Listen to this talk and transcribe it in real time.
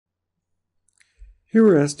Here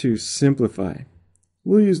we're asked to simplify.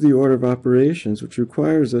 We'll use the order of operations, which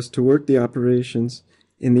requires us to work the operations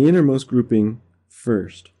in the innermost grouping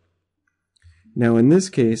first. Now in this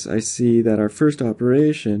case, I see that our first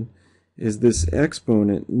operation is this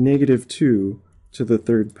exponent, -2 to the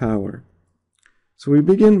third power. So we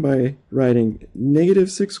begin by writing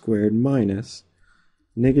 -6 squared minus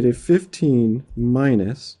 -15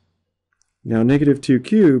 minus, now -2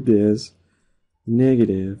 cubed is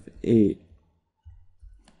 -8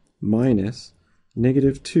 minus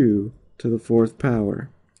 -2 to the fourth power.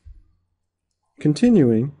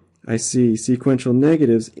 Continuing, I see sequential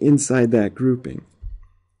negatives inside that grouping.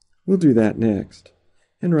 We'll do that next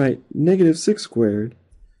and write -6 squared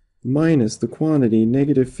minus the quantity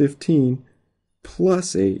 -15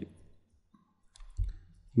 plus 8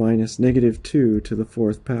 minus -2 to the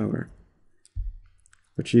fourth power,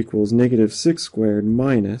 which equals -6 squared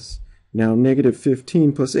minus, now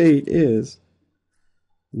 -15 plus 8 is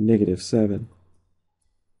 -7.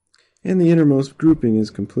 And the innermost grouping is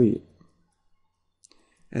complete.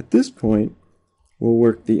 At this point, we'll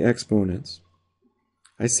work the exponents.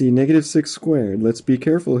 I see -6 squared. Let's be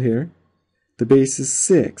careful here. The base is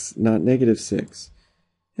 6, not -6.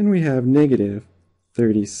 And we have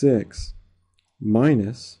 -36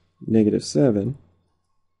 minus -7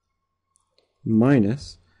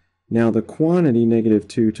 minus, now the quantity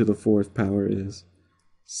 -2 to the fourth power is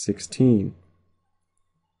 16.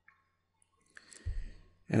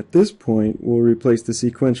 At this point, we'll replace the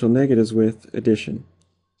sequential negatives with addition.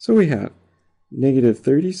 So we have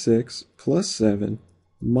 -36 plus 7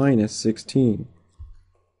 minus 16.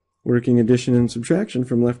 Working addition and subtraction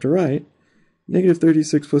from left to right,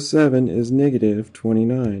 -36 plus 7 is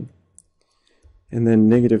 -29. And then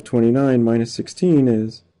 -29 minus 16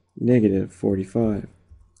 is -45.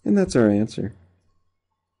 And that's our answer.